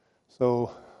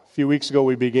So a few weeks ago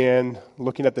we began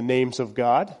looking at the names of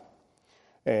God,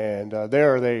 and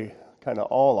there they kind of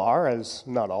all are, as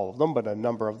not all of them, but a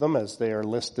number of them, as they are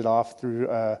listed off through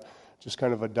just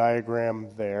kind of a diagram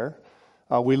there.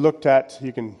 We looked at,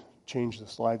 you can change the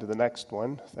slide to the next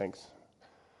one, thanks.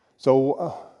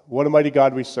 So what a mighty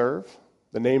God we serve,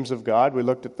 the names of God. We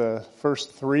looked at the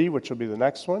first three, which will be the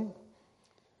next one.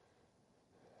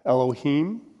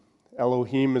 Elohim.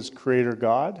 Elohim is Creator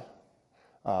God.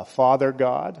 Father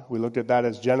God. We looked at that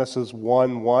as Genesis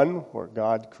 1:1, where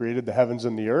God created the heavens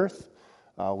and the earth.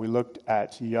 We looked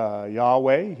at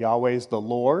Yahweh. Yahweh is the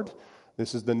Lord.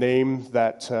 This is the name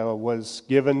that was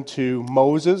given to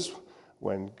Moses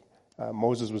when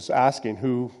Moses was asking,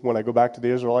 who, when I go back to the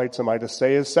Israelites, am I to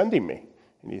say is sending me?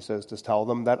 And he says, to tell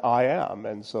them that I am.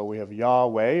 And so we have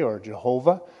Yahweh or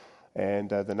Jehovah.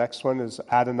 And the next one is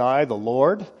Adonai, the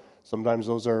Lord. Sometimes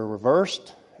those are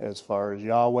reversed as far as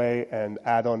Yahweh and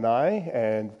Adonai.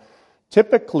 And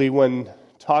typically when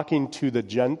talking to the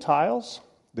Gentiles,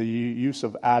 the use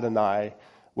of Adonai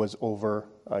was over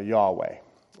Yahweh.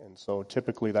 And so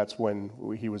typically that's when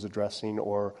he was addressing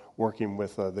or working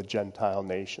with the Gentile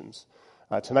nations.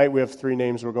 Tonight we have three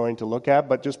names we're going to look at,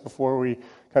 but just before we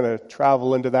kind of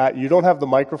travel into that, you don't have the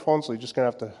microphone, so you're just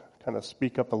going to have to kind of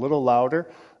speak up a little louder.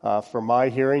 For my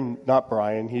hearing, not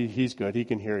Brian, he's good, he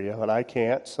can hear you, but I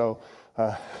can't. So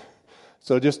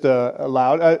just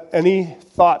loud. Any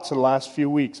thoughts in the last few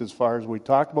weeks as far as we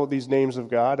talked about these names of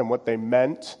God and what they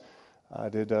meant?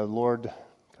 Did the Lord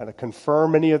kind of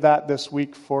confirm any of that this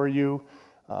week for you?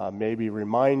 Maybe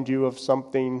remind you of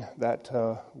something that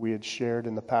we had shared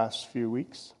in the past few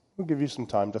weeks? We'll give you some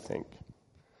time to think.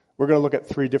 We're going to look at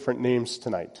three different names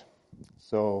tonight.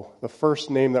 So the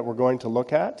first name that we're going to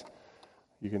look at,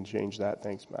 you can change that,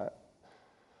 thanks Matt.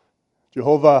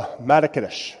 Jehovah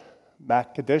Makkadesh.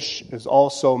 Makkadesh is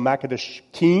also Makkadesh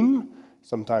Kim.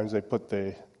 Sometimes they put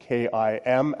the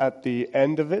K-I-M at the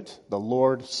end of it. The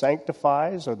Lord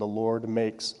sanctifies, or the Lord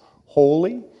makes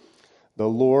holy. The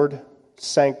Lord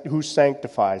who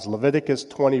sanctifies. Leviticus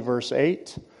 20 verse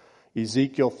 8.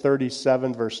 Ezekiel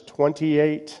 37 verse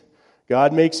 28.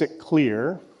 God makes it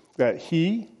clear that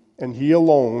He and He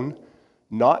alone,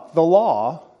 not the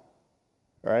law,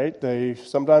 right? They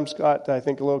sometimes got, I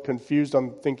think, a little confused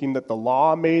on thinking that the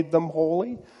law made them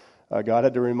holy. God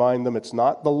had to remind them it's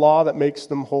not the law that makes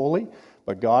them holy,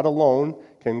 but God alone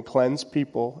can cleanse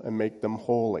people and make them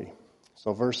holy.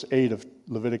 So verse 8 of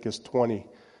Leviticus 20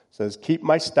 says, keep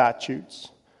my statutes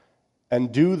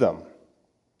and do them.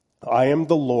 I am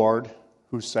the Lord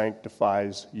who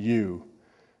sanctifies you.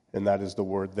 And that is the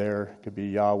word there. It could be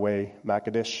Yahweh,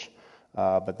 Makkadesh,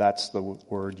 but that's the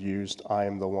word used, I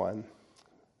am the one.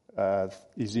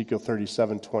 Ezekiel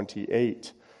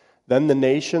 37:28. Then the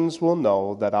nations will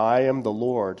know that I am the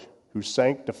Lord who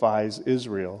sanctifies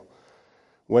Israel,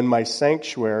 when my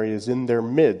sanctuary is in their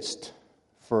midst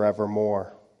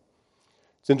forevermore.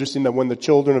 It's interesting that when the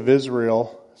children of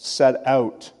Israel set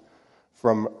out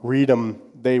from Redem,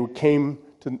 they came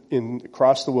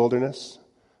across the wilderness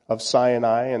of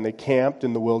Sinai, and they camped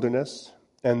in the wilderness.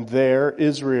 And there,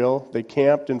 Israel, they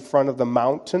camped in front of the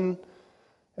mountain,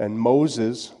 and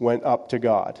Moses went up to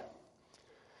God.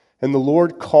 And the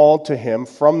Lord called to him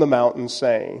from the mountain,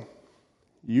 saying,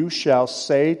 you shall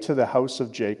say to the house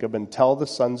of Jacob and tell the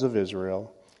sons of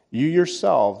Israel, you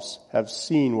yourselves have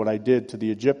seen what I did to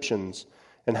the Egyptians,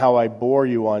 and how I bore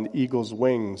you on eagle's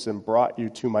wings and brought you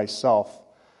to myself.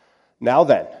 Now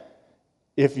then,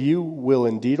 if you will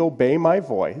indeed obey my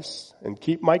voice and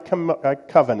keep my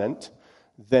covenant,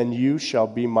 then you shall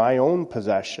be my own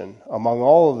possession among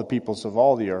all of the peoples of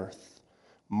all the earth,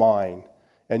 mine,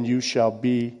 and you shall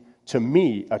be to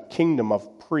me a kingdom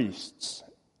of priests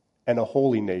and a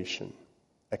holy nation.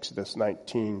 Exodus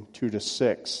 19,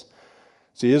 2-6.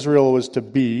 See, Israel was to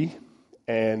be,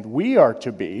 and we are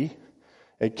to be,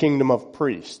 a kingdom of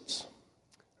priests.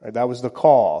 Right, that was the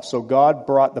call. So God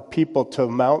brought the people to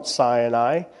Mount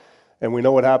Sinai, and we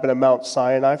know what happened at Mount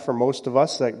Sinai for most of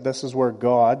us. That this is where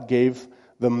God gave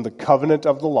them the covenant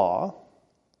of the law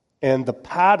and the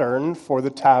pattern for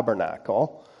the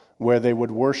tabernacle where they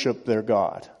would worship their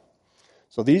God.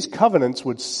 So these covenants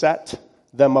would set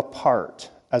them apart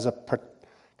as a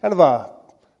kind of a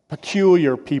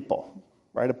peculiar people,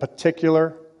 right? A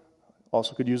particular,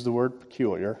 also could use the word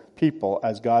peculiar, people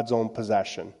as God's own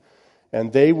possession.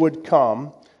 And they would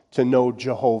come to know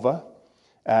Jehovah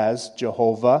as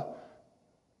Jehovah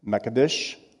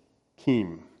Makkadesh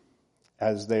Kim,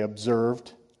 as they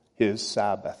observed his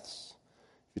Sabbaths.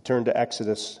 If you turn to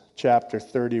Exodus chapter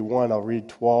 31, I'll read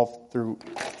 12 through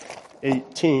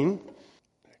 18.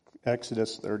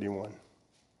 Exodus 31.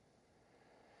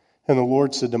 And the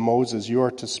Lord said to Moses, you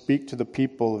are to speak to the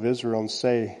people of Israel and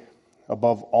say,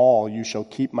 above all, you shall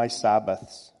keep my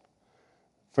Sabbaths.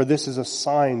 For this is a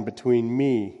sign between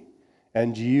me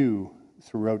and you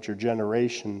throughout your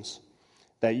generations,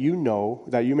 that you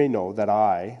may know that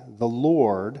I, the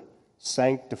Lord,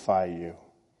 sanctify you.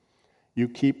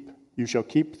 You shall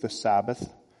keep the Sabbath,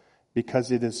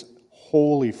 because it is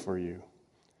holy for you.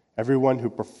 Everyone who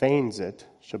profanes it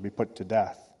shall be put to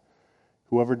death.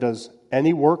 Whoever does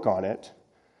any work on it,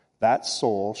 that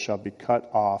soul shall be cut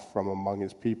off from among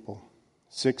his people.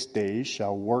 6 days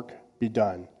shall work be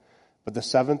done, but the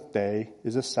seventh day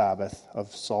is a Sabbath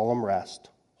of solemn rest,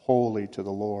 holy to the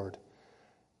Lord.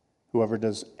 Whoever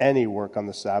does any work on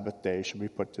the Sabbath day shall be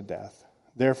put to death.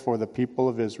 Therefore the people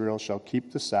of Israel shall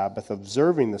keep the Sabbath,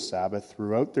 observing the Sabbath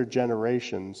throughout their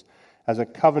generations as a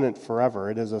covenant forever.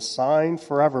 It is a sign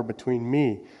forever between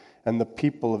me and the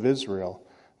people of Israel,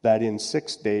 that in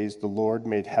 6 days the Lord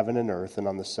made heaven and earth, and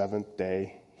on the seventh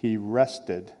day he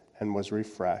rested and was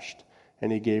refreshed.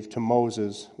 And he gave to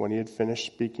Moses, when he had finished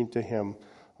speaking to him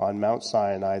on Mount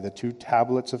Sinai, the 2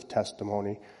 tablets of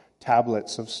testimony,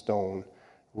 tablets of stone,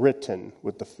 written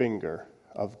with the finger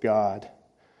of God.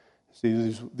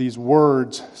 See, these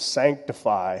words,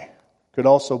 sanctify, could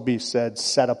also be said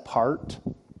set apart,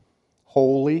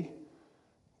 holy,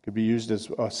 could be used as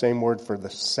a same word for the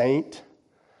saint.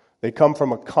 They come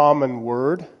from a common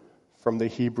word from the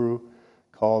Hebrew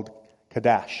called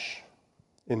kadesh.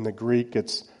 In the Greek,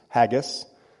 it's haggis,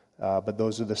 but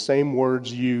those are the same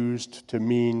words used to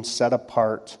mean set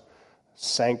apart,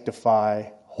 sanctify,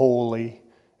 holy,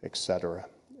 etc.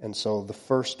 And so the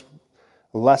first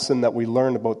lesson that we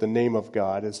learn about the name of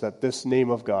God is that this name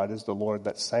of God is the Lord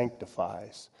that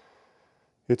sanctifies.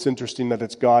 It's interesting that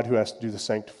it's God who has to do the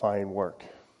sanctifying work.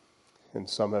 And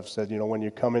some have said, when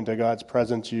you come into God's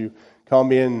presence, you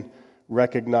come in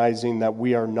recognizing that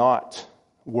we are not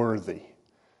worthy.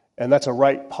 And that's a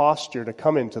right posture to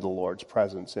come into the Lord's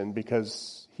presence in,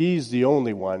 because he's the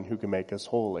only one who can make us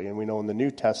holy. And we know in the New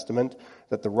Testament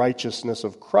that the righteousness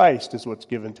of Christ is what's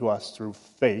given to us through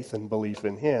faith and belief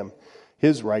in him.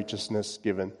 His righteousness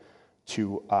given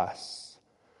to us.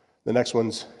 The next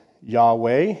one's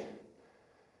Yahweh,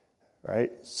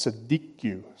 right?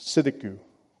 Siddiqu.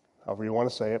 However you want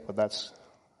to say it, but that's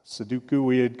Sudoku.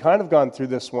 We had kind of gone through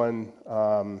this one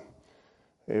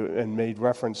and made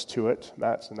reference to it.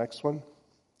 That's the next one.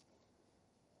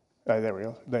 There we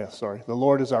go. Sorry. The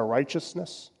Lord is our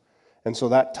righteousness. And so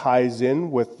that ties in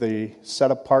with the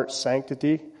set-apart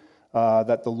sanctity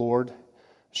that the Lord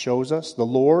shows us. The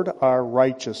Lord, our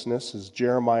righteousness, is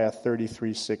Jeremiah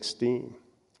 33:16.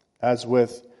 As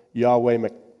with Yahweh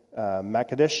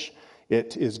Makadesh,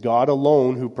 it is God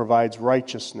alone who provides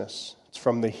righteousness. It's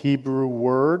from the Hebrew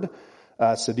word,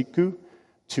 tzedikah,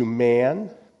 to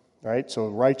man. Right? So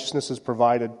righteousness is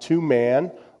provided to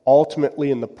man,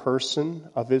 ultimately in the person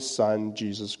of his Son,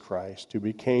 Jesus Christ, who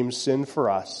became sin for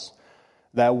us,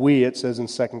 that we, it says in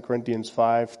 2 Corinthians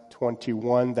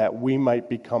 5:21, that we might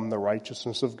become the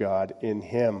righteousness of God in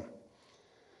him.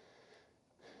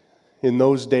 In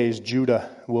those days, Judah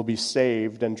will be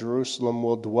saved, and Jerusalem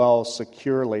will dwell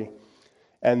securely.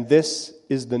 And this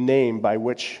is the name by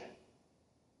which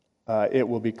it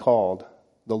will be called.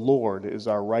 The Lord is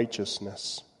our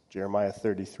righteousness. Jeremiah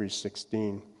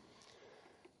 33:16.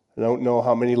 I don't know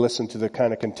how many listen to the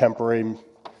kind of contemporary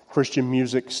Christian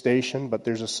music station, but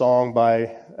there's a song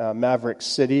by Maverick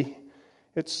City.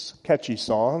 It's a catchy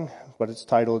song, but it's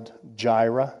titled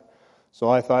Jireh. So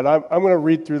I thought, I'm going to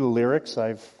read through the lyrics.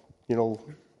 I've,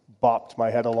 bopped my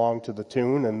head along to the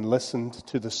tune and listened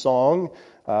to the song,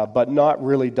 but not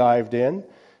really dived in.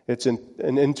 It's an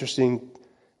interesting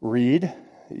read.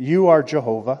 You are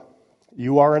Jehovah.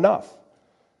 You are enough.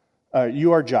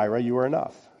 You are Jireh. You are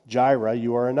enough. Jireh,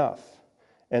 you are enough.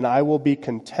 And I will be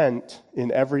content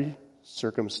in every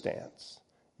circumstance.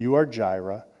 You are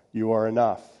Jireh. You are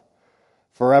enough.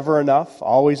 Forever enough,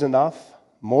 always enough,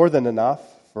 more than enough,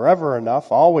 forever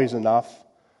enough, always enough,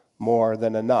 more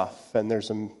than enough. And there's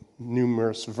some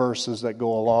numerous verses that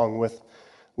go along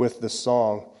with the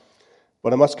song.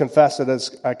 But I must confess that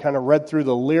as I kind of read through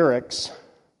the lyrics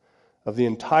of the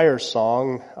entire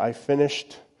song, I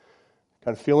finished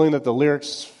kind of feeling that the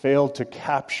lyrics failed to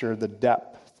capture the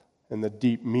depth and the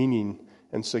deep meaning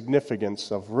and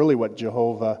significance of really what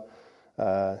Jehovah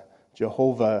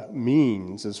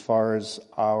means as far as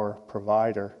our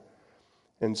provider.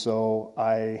 And so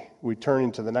we turn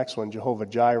into the next one, Jehovah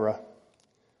Jireh.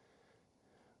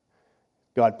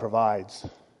 God provides.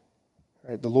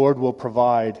 Right? The Lord will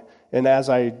provide. And as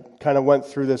I kind of went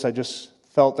through this, I just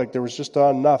felt like there was just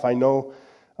not enough. I know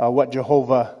what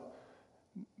Jehovah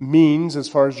means as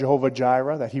far as Jehovah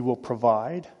Jireh, that he will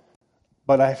provide.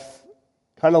 But I've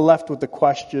kind of left with the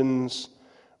questions,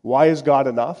 why is God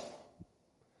enough?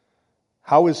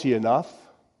 How is he enough?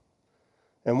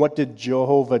 And what did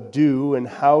Jehovah do, and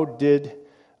how did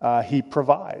he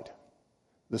provide?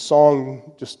 The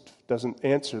song just doesn't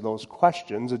answer those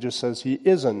questions. It just says he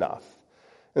is enough.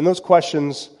 And those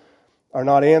questions are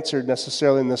not answered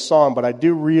necessarily in this song, but I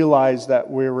do realize that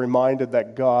we're reminded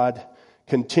that God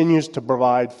continues to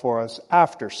provide for us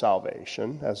after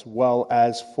salvation as well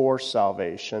as for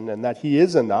salvation, and that he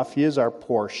is enough, he is our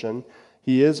portion,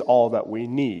 he is all that we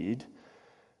need.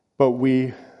 But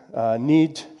we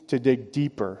need to dig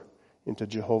deeper into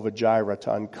Jehovah Jireh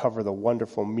to uncover the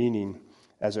wonderful meaning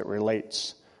as it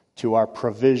relates to our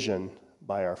provision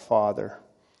by our Father.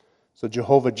 So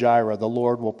Jehovah Jireh, the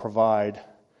Lord will provide.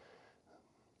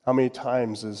 How many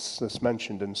times is this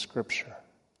mentioned in Scripture?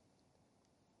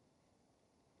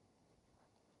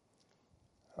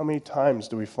 How many times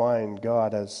do we find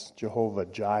God as Jehovah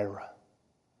Jireh?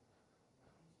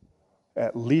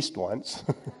 At least once.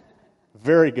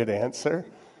 Very good answer.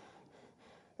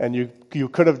 And you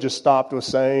could have just stopped with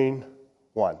saying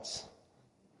once.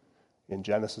 In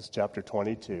Genesis chapter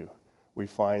 22, we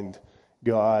find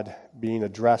God being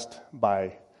addressed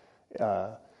by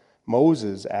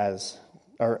Moses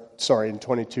in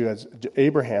 22 as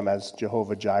Abraham as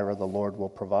Jehovah Jireh, the Lord will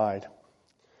provide.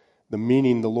 The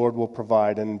meaning, the Lord will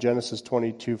provide. And in Genesis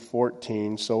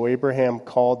 22:14, so Abraham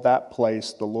called that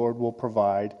place, the Lord will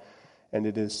provide, and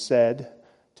it is said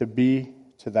to be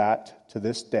to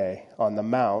this day, on the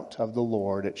mount of the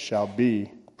Lord it shall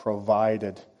be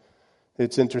provided.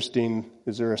 It's interesting,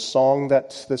 is there a song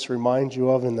that this reminds you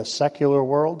of in the secular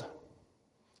world?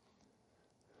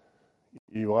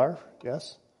 You are?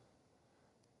 Yes?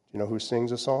 Do you know who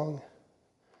sings a song?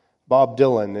 Bob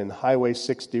Dylan in Highway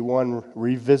 61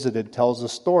 Revisited tells the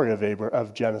story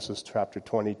of Genesis chapter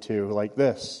 22 like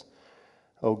this.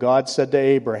 Oh, God said to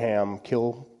Abraham,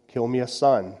 kill me a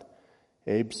son.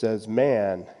 Abe says,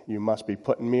 man, you must be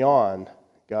putting me on.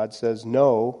 God says,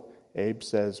 no. Abe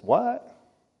says, what?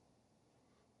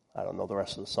 I don't know the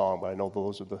rest of the song, but I know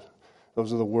those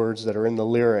are the words that are in the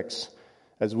lyrics.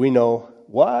 As we know,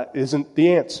 what isn't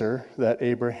the answer that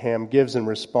Abraham gives in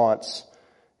response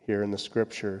here in the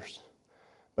Scriptures.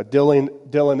 But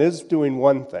Dylan is doing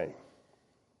one thing.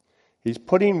 He's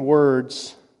putting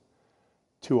words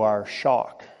to our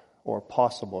shock or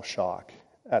possible shock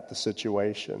at the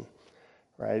situation,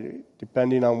 right?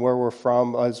 Depending on where we're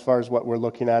from, as far as what we're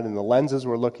looking at and the lenses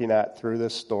we're looking at through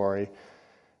this story,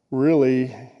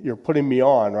 really, you're putting me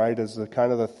on, right, as the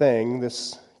kind of the thing.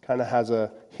 This kind of has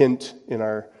a hint in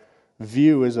our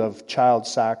view is of child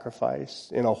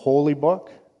sacrifice. In a holy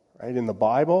book, right, in the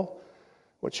Bible,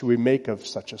 what should we make of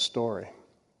such a story?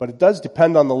 But it does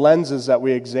depend on the lenses that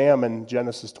we examine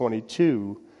Genesis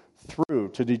 22 through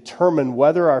to determine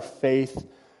whether our faith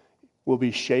will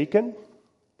be shaken,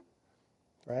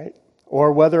 right,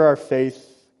 or whether our faith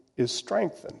is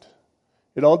strengthened.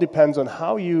 It all depends on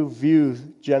how you view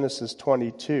Genesis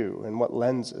 22 and what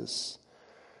lenses.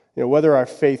 You know, whether our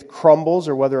faith crumbles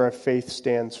or whether our faith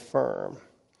stands firm.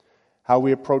 How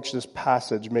we approach this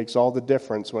passage makes all the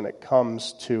difference when it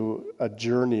comes to a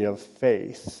journey of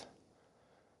faith.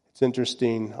 It's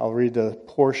interesting. I'll read a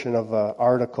portion of an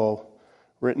article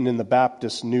written in the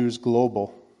Baptist News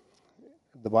Global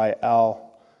by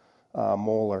Al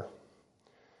Mohler.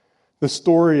 The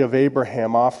story of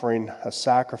Abraham offering a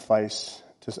sacrifice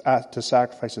to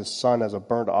sacrifice his son as a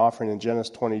burnt offering in Genesis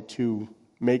 22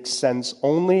 makes sense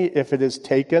only if it is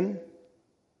taken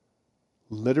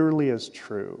literally as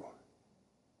true.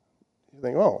 You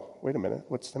think, oh, wait a minute,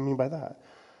 what's the mean by that?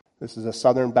 This is a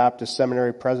Southern Baptist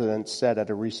Seminary president said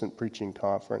at a recent preaching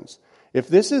conference. If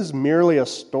this is merely a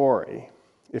story,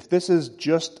 if this is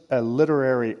just a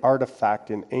literary artifact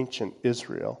in ancient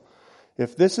Israel,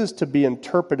 if this is to be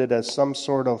interpreted as some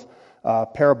sort of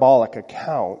parabolic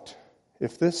account,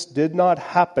 if this did not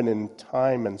happen in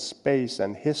time and space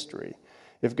and history,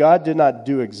 if God did not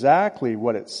do exactly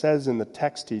what it says in the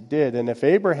text he did, and if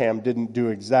Abraham didn't do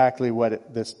exactly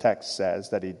what this text says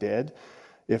that he did,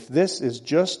 if this is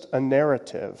just a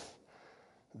narrative,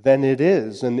 then it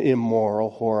is an immoral,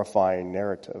 horrifying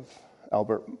narrative.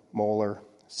 Albert Mohler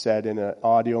said in an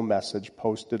audio message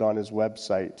posted on his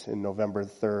website in November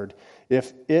 3rd,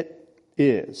 if it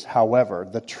is, however,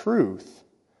 the truth,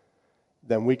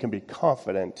 then we can be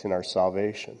confident in our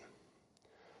salvation.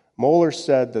 Mohler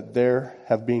said that there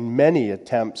have been many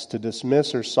attempts to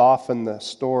dismiss or soften the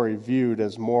story viewed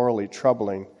as morally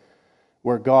troubling,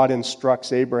 where God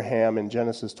instructs Abraham in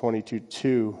Genesis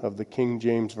 22:2 of the King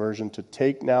James Version to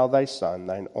take now thy son,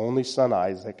 thine only son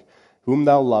Isaac, whom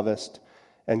thou lovest,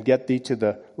 and get thee to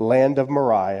the land of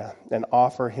Moriah, and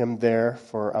offer him there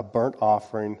for a burnt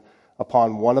offering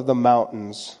upon one of the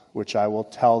mountains which I will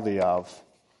tell thee of."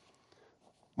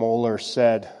 Moeller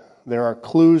said, "There are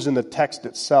clues in the text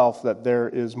itself that there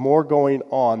is more going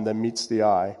on than meets the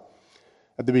eye."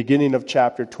 At the beginning of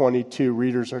chapter 22,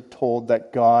 readers are told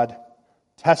that God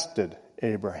tested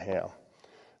Abraham.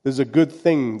 This is a good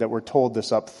thing that we're told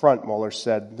this up front, Moeller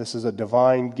said. This is a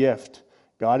divine gift.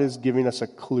 God is giving us a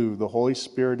clue. The Holy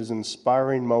Spirit is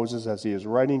inspiring Moses as he is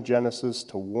writing Genesis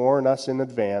to warn us in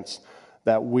advance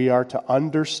that we are to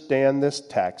understand this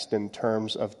text in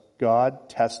terms of God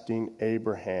testing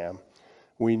Abraham.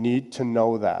 We need to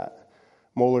know that.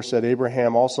 Moeller said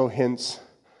Abraham also hints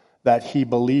that he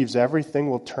believes everything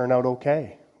will turn out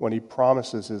okay when he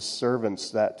promises his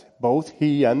servants that both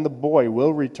he and the boy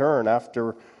will return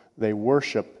after they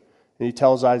worship. And he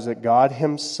tells Isaac God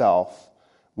himself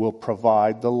will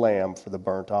provide the lamb for the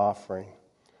burnt offering.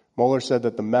 Moeller said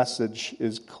that the message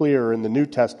is clear in the New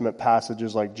Testament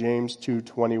passages like James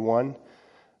 2:21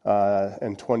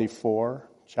 and 24,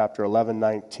 chapter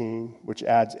 11:19, which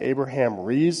adds Abraham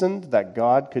reasoned that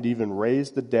God could even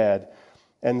raise the dead,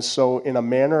 and so in a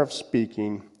manner of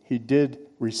speaking, he did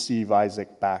receive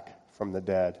Isaac back from the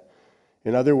dead.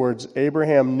 In other words,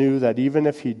 Abraham knew that even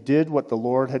if he did what the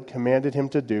Lord had commanded him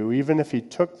to do, even if he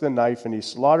took the knife and he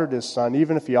slaughtered his son,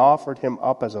 even if he offered him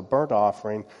up as a burnt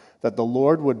offering, that the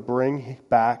Lord would bring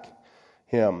back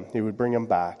him. He would bring him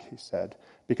back, he said.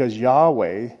 Because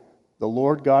Yahweh, the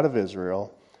Lord God of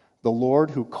Israel, the Lord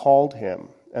who called him,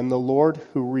 and the Lord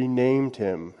who renamed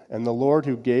him, and the Lord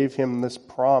who gave him this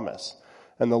promise,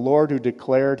 and the Lord who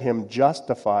declared him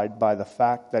justified by the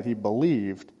fact that he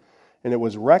believed, and it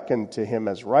was reckoned to him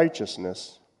as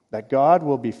righteousness, that God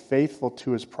will be faithful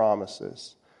to his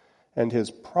promises. And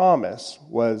his promise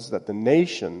was that the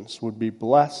nations would be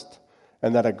blessed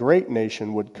and that a great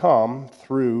nation would come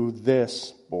through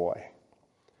this boy.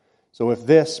 So if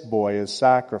this boy is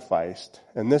sacrificed,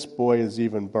 and this boy is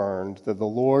even burned, that the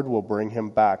Lord will bring him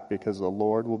back because the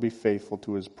Lord will be faithful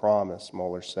to his promise,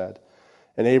 Moeller said.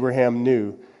 And Abraham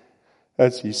knew,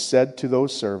 as he said to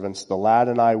those servants, "The lad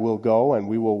and I will go, and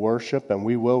we will worship, and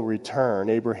we will return."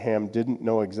 Abraham didn't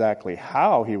know exactly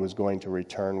how he was going to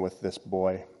return with this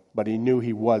boy, but he knew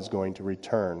he was going to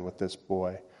return with this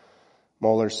boy.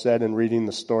 Moeller said in reading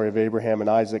the story of Abraham and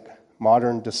Isaac,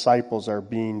 modern disciples are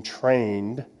being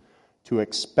trained to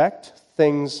expect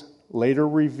things later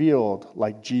revealed,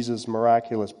 like Jesus'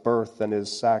 miraculous birth and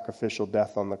his sacrificial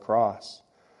death on the cross.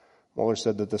 Moeller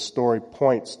said that the story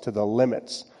points to the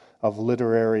limits of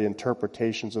literary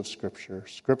interpretations of Scripture.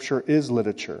 Scripture is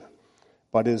literature,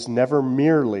 but is never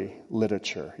merely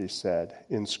literature, he said.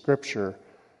 In Scripture,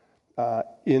 are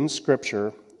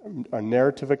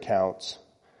narrative accounts.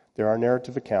 There are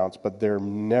narrative accounts, but they're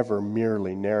never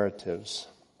merely narratives.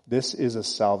 This is a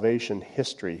salvation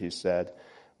history, he said.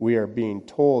 We are being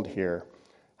told here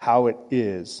how it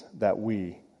is that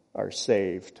we are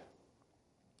saved.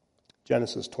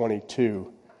 Genesis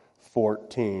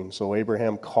 22:14. So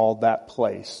Abraham called that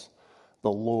place,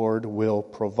 "The Lord will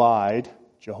provide,"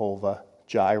 Jehovah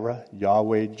Jireh,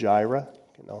 Yahweh Jireh,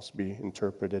 can also be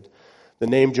interpreted. The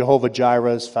name Jehovah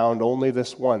Jireh is found only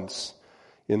this once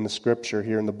in the scripture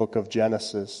here in the book of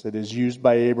Genesis. It is used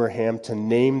by Abraham to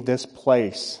name this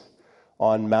place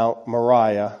on Mount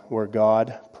Moriah where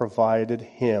God provided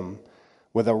him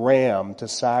with a ram to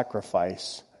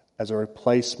sacrifice as a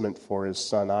replacement for his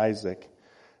son Isaac.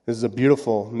 This is a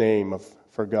beautiful name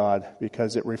for God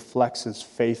because it reflects his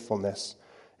faithfulness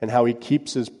and how he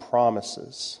keeps his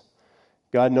promises.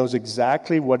 God knows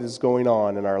exactly what is going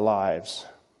on in our lives,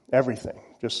 everything,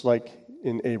 just like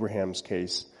in Abraham's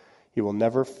case. He will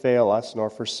never fail us nor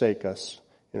forsake us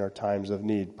in our times of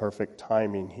need. Perfect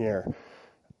timing here.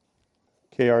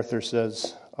 Kay Arthur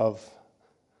says of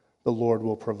the Lord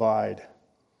will provide.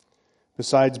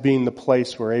 Besides being the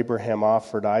place where Abraham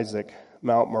offered Isaac,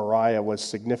 Mount Moriah was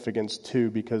significant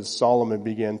too because Solomon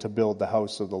began to build the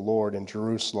house of the Lord in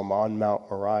Jerusalem on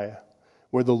Mount Moriah,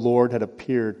 where the Lord had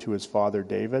appeared to his father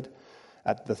David,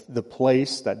 at the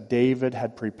place that David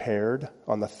had prepared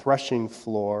on the threshing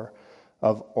floor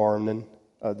of Ornan,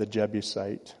 the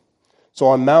Jebusite. So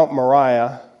on Mount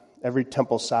Moriah, every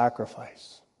temple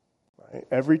sacrifice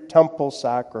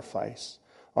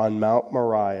on Mount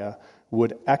Moriah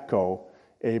would echo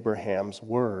Abraham's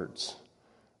words,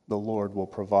 "The Lord will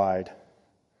provide."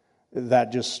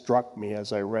 That just struck me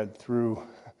as I read through.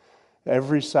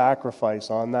 Every sacrifice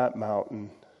on that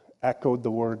mountain echoed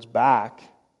the words back,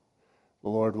 "The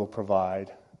Lord will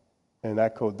provide," and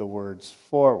echoed the words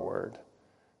forward,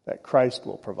 that Christ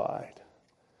will provide.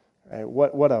 Right?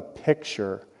 What a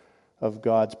picture of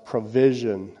God's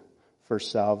provision for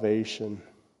salvation.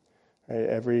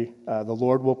 Right? The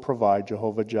Lord will provide,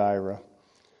 Jehovah Jireh.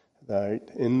 Right?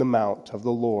 In the mount of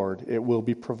the Lord, it will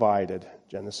be provided.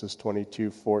 Genesis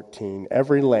 22:14.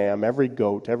 Every lamb, every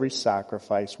goat, every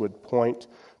sacrifice would point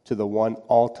to the one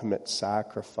ultimate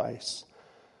sacrifice.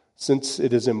 Since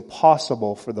it is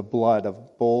impossible for the blood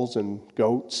of bulls and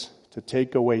goats to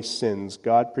take away sins,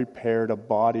 God prepared a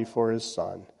body for his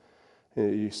Son.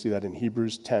 You see that in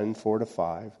Hebrews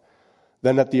 10:4-5.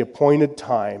 Then at the appointed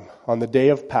time, on the day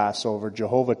of Passover,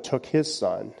 Jehovah took his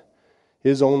Son,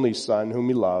 his only Son, whom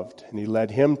he loved, and he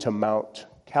led him to Mount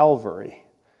Calvary.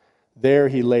 There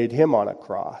he laid him on a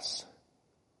cross.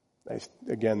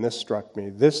 Again, this struck me.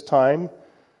 This time,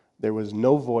 there was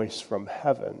no voice from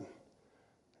heaven,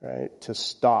 right, to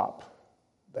stop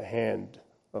the hand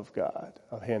of God,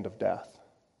 a hand of death.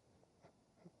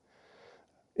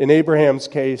 In Abraham's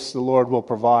case, the Lord will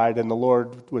provide, and the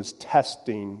Lord was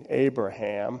testing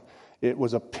Abraham. It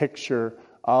was a picture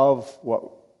of what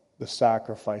the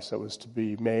sacrifice that was to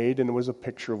be made, and it was a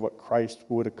picture of what Christ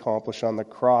would accomplish on the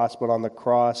cross. But on the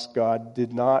cross, God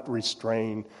did not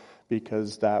restrain,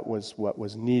 because that was what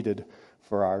was needed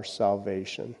for our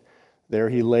salvation. There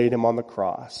he laid him on the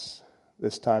cross.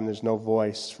 This time there's no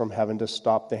voice from heaven to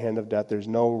stop the hand of death. There's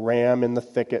no ram in the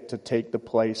thicket to take the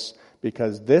place,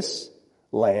 because this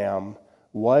lamb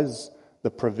was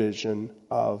the provision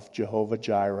of Jehovah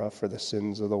Jireh for the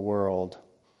sins of the world.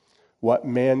 What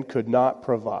man could not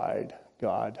provide,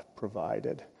 God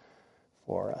provided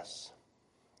for us.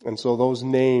 And so those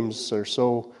names are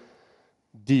so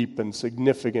deep and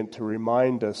significant to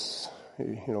remind us,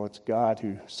 it's God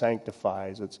who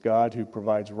sanctifies. It's God who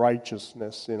provides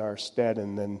righteousness in our stead.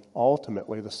 And then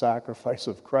ultimately the sacrifice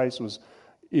of Christ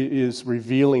is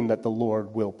revealing that the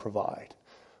Lord will provide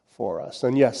for us.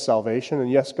 And yes, salvation,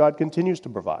 and yes, God continues to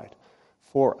provide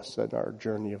for us in our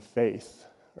journey of faith,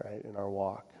 right, in our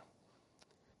walk.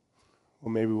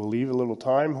 Well, maybe we'll leave a little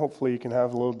time. Hopefully you can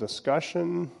have a little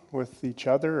discussion with each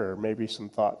other, or maybe some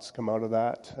thoughts come out of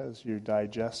that as you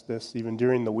digest this, even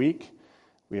during the week.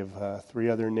 We have 3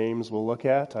 other names we'll look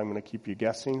at. I'm going to keep you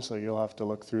guessing, so you'll have to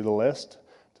look through the list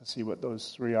to see what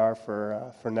those 3 are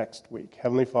for next week.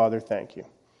 Heavenly Father, thank you.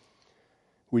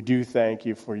 We do thank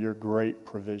you for your great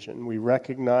provision. We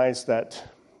recognize that,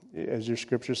 as your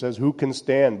scripture says, who can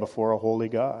stand before a holy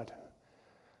God?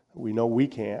 We know we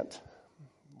can't.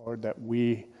 Lord, that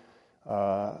we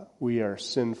are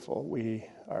sinful. We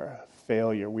are a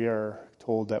failure. We are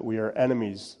told that we are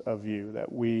enemies of you,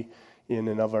 that we in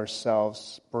and of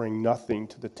ourselves bring nothing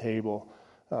to the table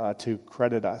to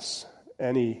credit us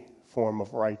any form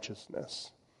of righteousness.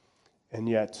 And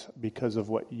yet, because of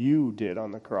what you did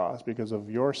on the cross, because of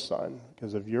your Son,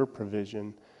 because of your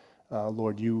provision,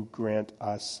 Lord, you grant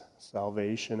us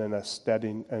salvation and a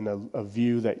steady and a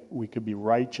view that we could be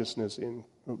righteous in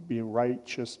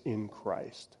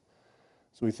Christ.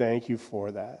 So we thank you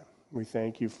for that. We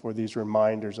thank you for these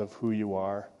reminders of who you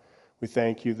are. We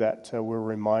thank you that we're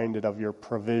reminded of your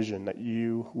provision, that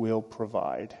you will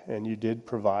provide. And you did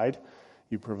provide.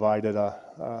 You provided a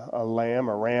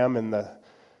ram in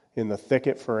the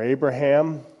thicket for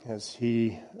Abraham as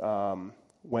he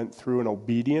went through in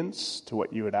obedience to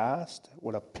what you had asked.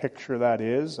 What a picture that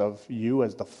is of you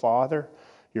as the Father,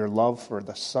 your love for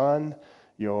the Son,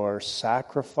 your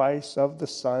sacrifice of the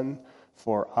Son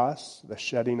for us, the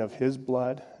shedding of his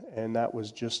blood, and that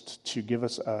was just to give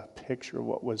us a picture of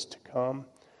what was to come.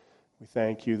 We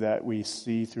thank you that we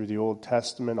see through the Old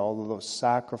Testament all of those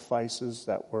sacrifices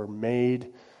that were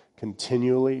made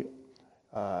continually,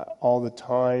 all the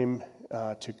time,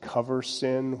 to cover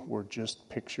sin were just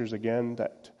pictures, again,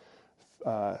 that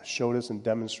showed us and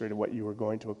demonstrated what you were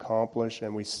going to accomplish,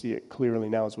 and we see it clearly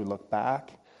now as we look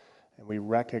back, and we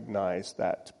recognize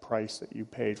that price that you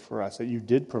paid for us, that you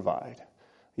did provide.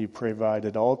 You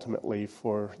provided ultimately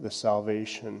for the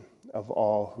salvation of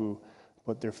all who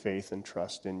put their faith and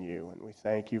trust in you, and we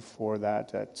thank you for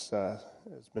that. That's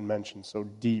has been mentioned, so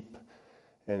deep,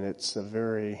 and it's a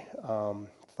very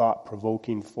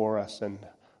thought-provoking for us and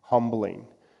humbling.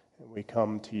 And we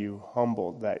come to you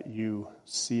humbled that you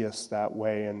see us that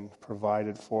way and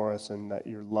provided for us, and that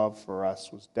your love for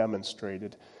us was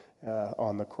demonstrated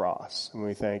on the cross. And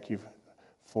we thank you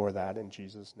for that in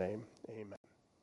Jesus' name. Amen.